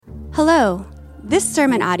Hello. This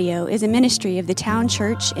sermon audio is a ministry of the Town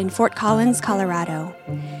Church in Fort Collins, Colorado.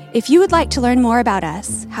 If you would like to learn more about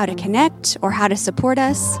us, how to connect, or how to support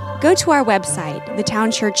us, go to our website,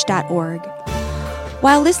 thetownchurch.org.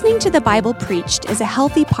 While listening to the Bible preached is a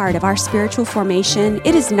healthy part of our spiritual formation,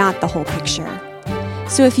 it is not the whole picture.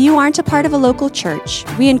 So if you aren't a part of a local church,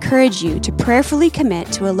 we encourage you to prayerfully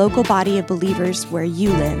commit to a local body of believers where you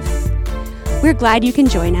live. We're glad you can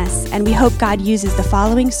join us, and we hope God uses the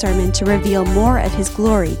following sermon to reveal more of His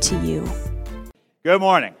glory to you. Good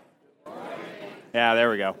morning. Yeah,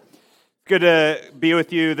 there we go. Good to be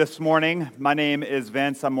with you this morning. My name is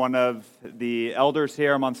Vince. I'm one of the elders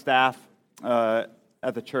here. I'm on staff at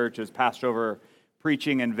the church as pastor over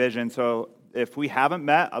preaching and vision. So if we haven't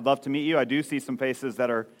met, I'd love to meet you. I do see some faces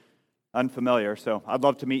that are unfamiliar, so I'd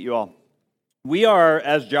love to meet you all. We are,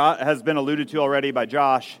 as has been alluded to already by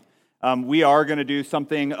Josh, we are going to do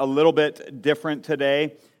something a little bit different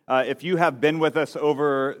today. If you have been with us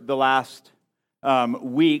over the last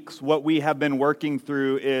weeks, what we have been working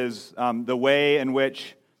through is the way in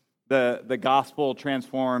which the gospel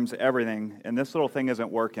transforms everything. And this little thing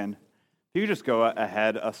isn't working. Can you just go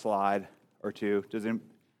ahead a slide or two? Do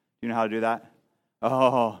you know how to do that?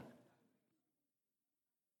 Oh,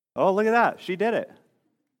 look at that. She did it.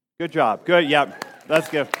 Good job. Good. Yep. Let's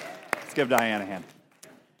give Diane a hand.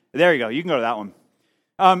 There you go. You can go to that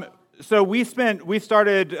one. So we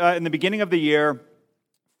started in the beginning of the year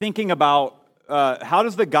thinking about how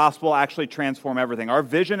does the gospel actually transform everything? Our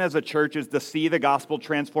vision as a church is to see the gospel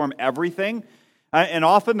transform everything. And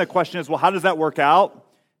often the question is, well, how does that work out?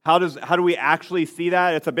 How do we actually see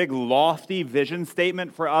that? It's a big lofty vision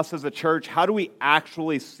statement for us as a church. How do we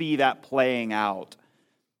actually see that playing out?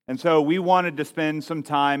 And so we wanted to spend some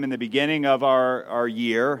time in the beginning of our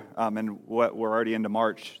year, and we're already into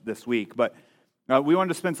March this week, but we wanted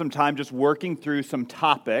to spend some time just working through some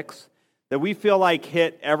topics that we feel like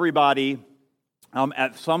hit everybody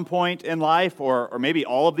at some point in life, or maybe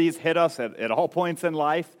all of these hit us at all points in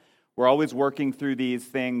life. We're always working through these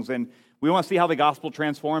things, and we want to see how the gospel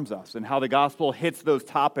transforms us and how the gospel hits those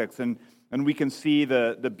topics, and we can see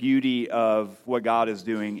the beauty of what God is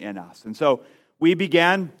doing in us. And so we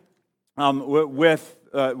began with,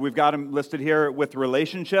 we've got them listed here, with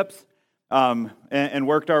relationships, and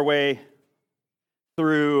worked our way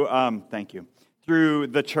through, through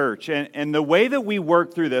the church. And the way that we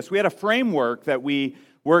worked through this, we had a framework that we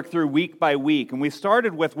worked through week by week. And we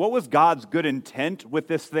started with what was God's good intent with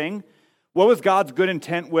this thing? What was God's good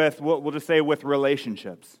intent with, what we'll just say, with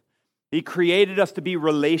relationships? He created us to be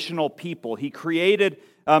relational people. He created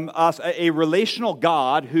us, a relational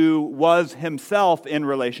God who was himself in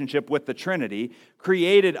relationship with the Trinity,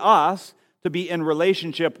 created us to be in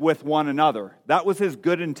relationship with one another. That was his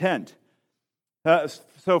good intent.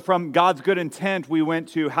 So from God's good intent, we went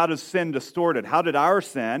to how does sin distort it? How did our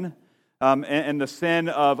sin and the sin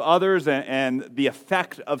of others and the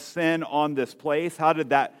effect of sin on this place, how did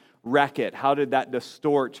that wreck it? How did that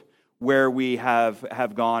distort where we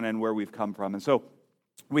have gone and where we've come from? And so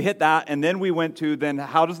we hit that, and then we went to then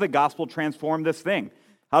how does the gospel transform this thing?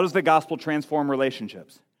 How does the gospel transform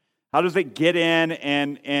relationships? How does it get in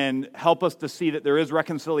and help us to see that there is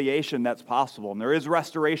reconciliation that's possible, and there is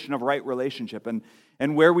restoration of right relationship,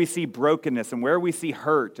 and where we see brokenness, and where we see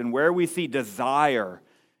hurt, and where we see desire,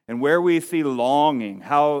 and where we see longing,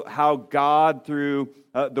 how God, through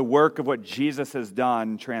the work of what Jesus has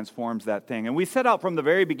done, transforms that thing. And we set out from the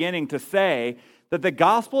very beginning to say that the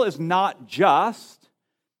gospel is not just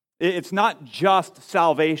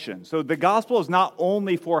salvation. So the gospel is not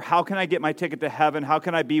only for how can I get my ticket to heaven, how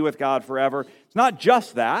can I be with God forever. It's not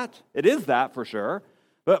just that. It is that for sure,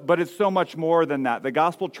 but it's so much more than that. The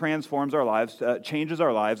gospel transforms our lives, changes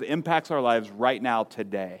our lives, impacts our lives right now,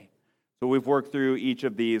 today. So we've worked through each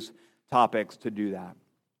of these topics to do that.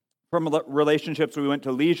 From relationships, we went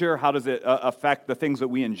to leisure. How does it affect the things that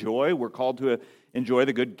we enjoy? We're called to enjoy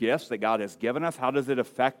the good gifts that God has given us. How does it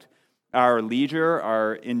affect our leisure,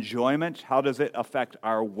 our enjoyment? How does it affect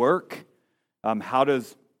our work? How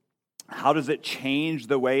does it change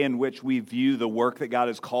the way in which we view the work that God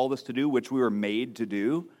has called us to do, which we were made to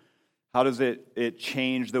do? How does it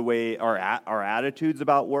change the way our attitudes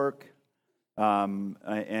about work? And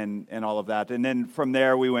all of that. And then from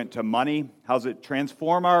there we went to money. How does it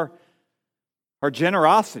transform our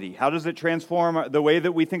generosity? How does it transform the way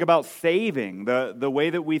that we think about saving, the way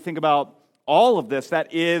that we think about all of this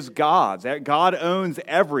that is God's? That God owns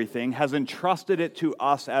everything, has entrusted it to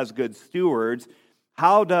us as good stewards.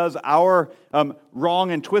 How does our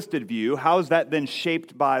wrong and twisted view, how is that then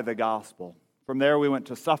shaped by the gospel? From there we went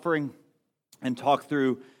to suffering and talked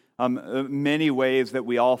through many ways that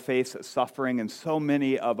we all face suffering, and so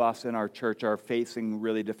many of us in our church are facing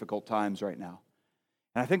really difficult times right now.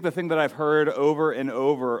 And I think the thing that I've heard over and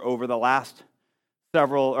over the last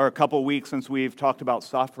a couple weeks since we've talked about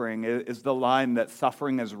suffering is the line that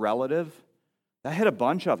suffering is relative. That hit a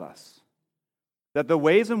bunch of us. That the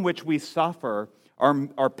ways in which we suffer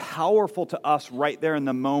are powerful to us right there in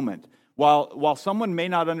the moment. While someone may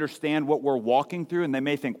not understand what we're walking through, and they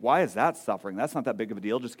may think, why is that suffering? That's not that big of a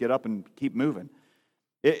deal. Just get up and keep moving.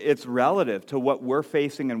 It's relative to what we're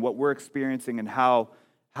facing and what we're experiencing and how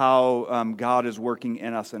God is working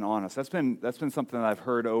in us and on us. That's been something that I've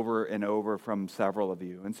heard over and over from several of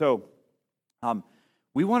you. And so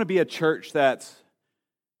we want to be a church that's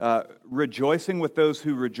rejoicing with those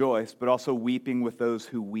who rejoice, but also weeping with those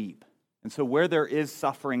who weep. And so where there is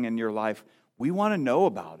suffering in your life, we want to know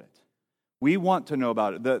about it. We want to know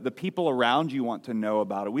about it. The people around you want to know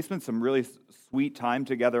about it. We spent some really sweet time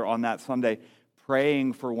together on that Sunday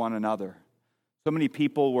praying for one another. So many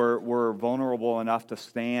people were vulnerable enough to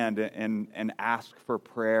stand and ask for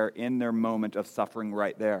prayer in their moment of suffering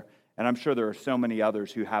right there. And I'm sure there are so many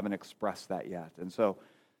others who haven't expressed that yet. And so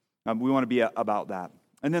we want to be about that.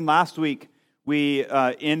 And then last week, we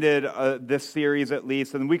ended this series at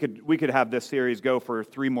least, and we could have this series go for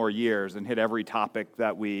 3 more years and hit every topic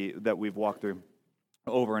that we've walked through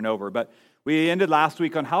over and over. But we ended last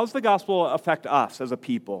week on how does the gospel affect us as a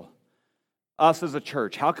people, us as a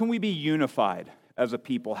church? How can we be unified as a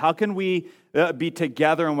people? How can we be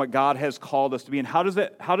together in what God has called us to be? And how does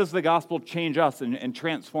the gospel change us and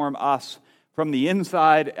transform us from the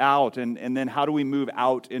inside out? And then how do we move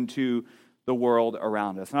out into the world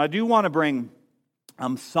around us? And I do want to bring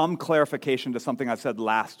some clarification to something I said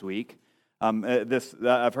last week.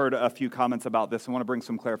 I've heard a few comments about this. I want to bring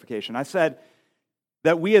some clarification. I said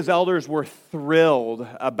that we as elders were thrilled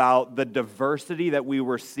about the diversity that we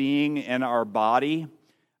were seeing in our body.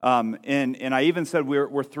 And I even said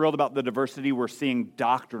we're thrilled about the diversity we're seeing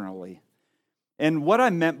doctrinally. And what I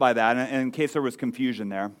meant by that, and in case there was confusion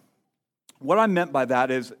there, what I meant by that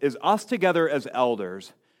is us together as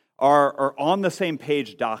elders are on the same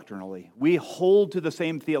page doctrinally. We hold to the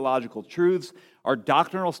same theological truths. Our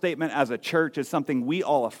doctrinal statement as a church is something we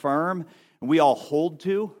all affirm and we all hold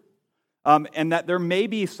to. And that there may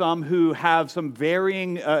be some who have some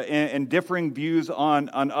varying and differing views on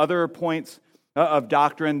other points of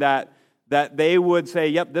doctrine that they would say,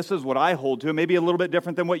 yep, this is what I hold to. It may be a little bit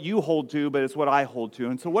different than what you hold to, but it's what I hold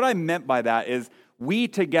to. And so what I meant by that is we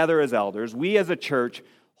together as elders, we as a church,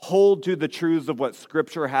 hold to the truths of what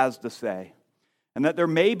Scripture has to say. And that there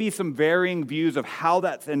may be some varying views of how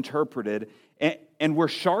that's interpreted, and we're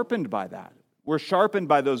sharpened by that. We're sharpened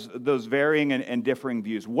by those varying and differing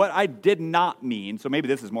views. What I did not mean, so maybe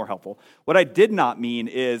this is more helpful, what I did not mean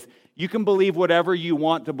is you can believe whatever you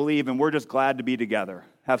want to believe, and we're just glad to be together,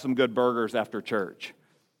 have some good burgers after church.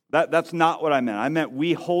 That's not what I meant. I meant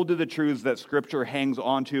we hold to the truths that Scripture hangs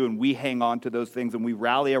on to, and we hang on to those things, and we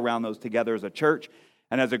rally around those together as a church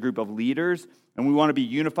and as a group of leaders, and we want to be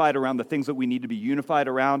unified around the things that we need to be unified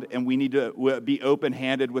around, and we need to be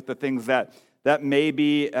open-handed with the things that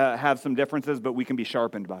maybe have some differences, but we can be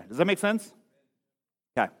sharpened by. Does that make sense?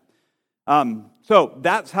 Okay. So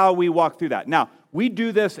that's how we walk through that. Now, we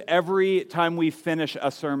do this every time we finish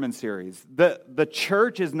a sermon series. The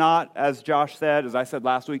church is not, as Josh said, as I said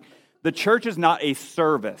last week, the church is not a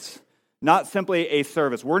service. Not simply a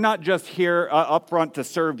service. We're not just here up front to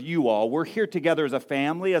serve you all. We're here together as a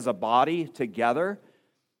family, as a body, together.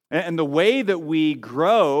 And the way that we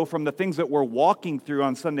grow from the things that we're walking through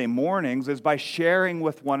on Sunday mornings is by sharing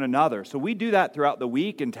with one another. So we do that throughout the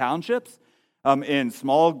week in townships, in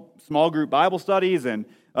small group Bible studies, and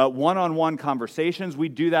one-on-one conversations. We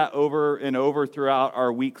do that over and over throughout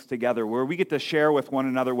our weeks together, where we get to share with one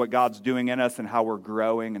another what God's doing in us and how we're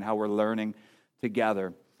growing and how we're learning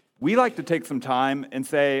together. We like to take some time and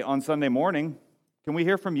say on Sunday morning, can we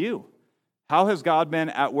hear from you? How has God been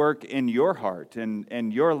at work in your heart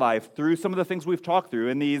and your life through some of the things we've talked through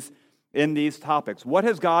in these topics? What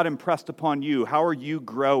has God impressed upon you? How are you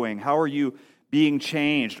growing? How are you being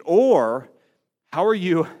changed? Or how are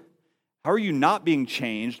you not being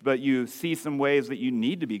changed, but you see some ways that you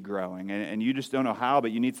need to be growing and you just don't know how,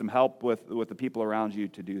 but you need some help with the people around you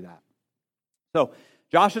to do that? So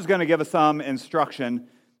Josh is going to give us some instruction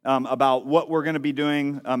about what we're going to be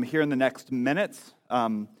doing here in the next minutes.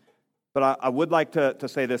 But I would like to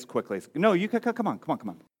say this quickly. No, you come on.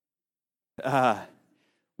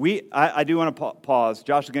 I do want to pause.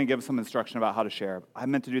 Josh is going to give us some instruction about how to share. I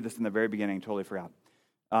meant to do this in the very beginning, totally forgot.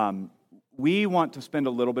 We want to spend a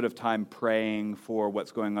little bit of time praying for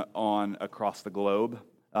what's going on across the globe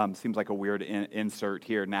Seems like a weird insert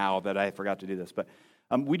here now that I forgot to do this. But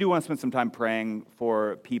we do want to spend some time praying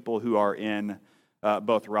for people who are in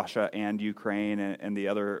both Russia and Ukraine and the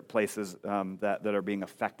other places that are being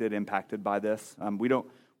impacted by this. We don't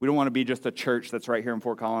want to be just a church that's right here in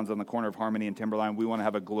Fort Collins on the corner of Harmony and Timberline. We want to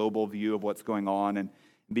have a global view of what's going on and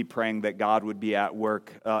be praying that God would be at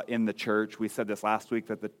work in the church. We said this last week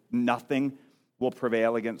that nothing will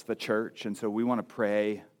prevail against the church, and so we want to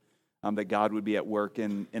pray that God would be at work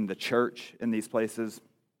in the church in these places,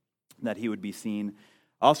 that He would be seen.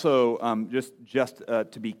 Also, just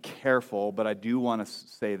to be careful, but I do want to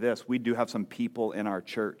say this: we do have some people in our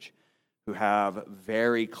church who have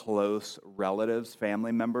very close relatives,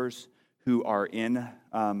 family members who are in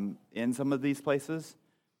some of these places.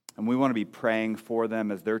 And we want to be praying for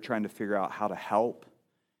them as they're trying to figure out how to help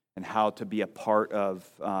and how to be a part of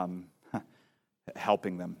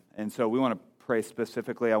helping them. And so we want to pray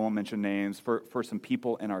specifically, I won't mention names, for some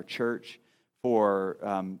people in our church, for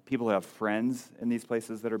people who have friends in these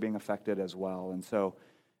places that are being affected as well. And so,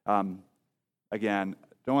 again,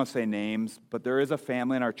 don't want to say names, but there is a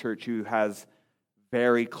family in our church who has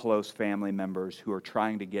very close family members who are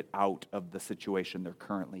trying to get out of the situation they're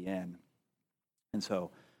currently in. And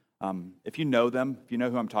so, if you know them, if you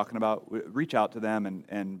know who I'm talking about, reach out to them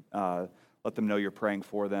and let them know you're praying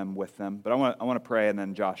for them, with them. But I want to pray, and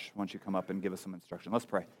then Josh, why don't you come up and give us some instruction? Let's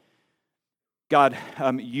pray. God,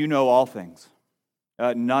 you know all things.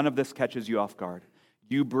 None of this catches you off guard.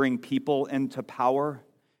 You bring people into power,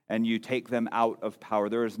 and you take them out of power.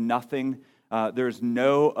 There is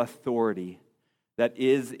no authority that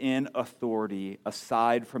is in authority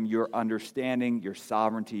aside from your understanding, your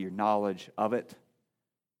sovereignty, your knowledge of it.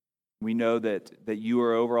 We know that you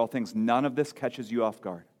are over all things. None of this catches you off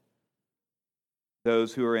guard.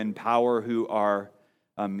 Those who are in power who are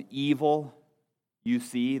evil, you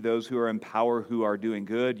see. Those who are in power who are doing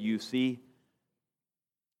good, you see.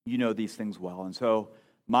 You know these things well. And so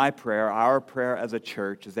my prayer, our prayer as a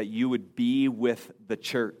church, is that you would be with the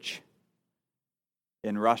church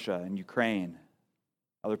in Russia and Ukraine,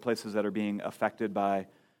 other places that are being affected by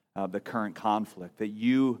the current conflict, that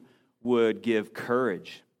you would give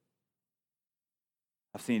courage.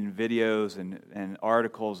 I've seen videos and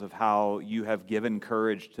articles of how you have given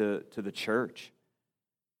courage to the church.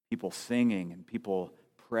 People singing and people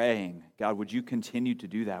praying. God, would you continue to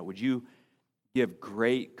do that? Would you give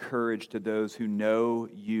great courage to those who know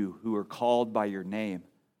you, who are called by your name,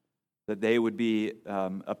 that they would be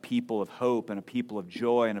a people of hope and a people of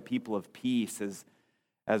joy and a people of peace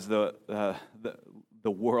as the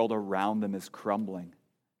world around them is crumbling.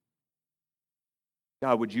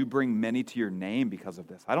 God, would you bring many to your name because of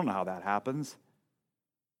this? I don't know how that happens,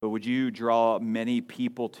 but would you draw many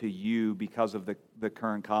people to you because of the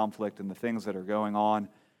current conflict and the things that are going on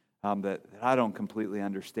that I don't completely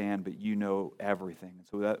understand, but you know everything.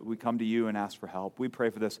 So that we come to you and ask for help. We pray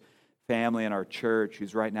for this family in our church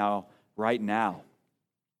who's right now,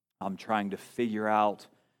 trying to figure out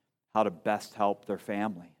how to best help their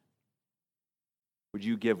family. Would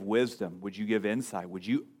you give wisdom? Would you give insight? Would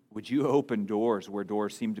you open doors where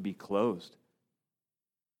doors seem to be closed?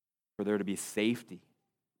 For there to be safety.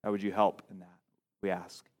 How would you help in that? We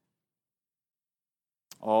ask.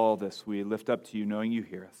 All this we lift up to you, knowing you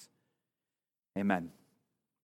hear us. Amen.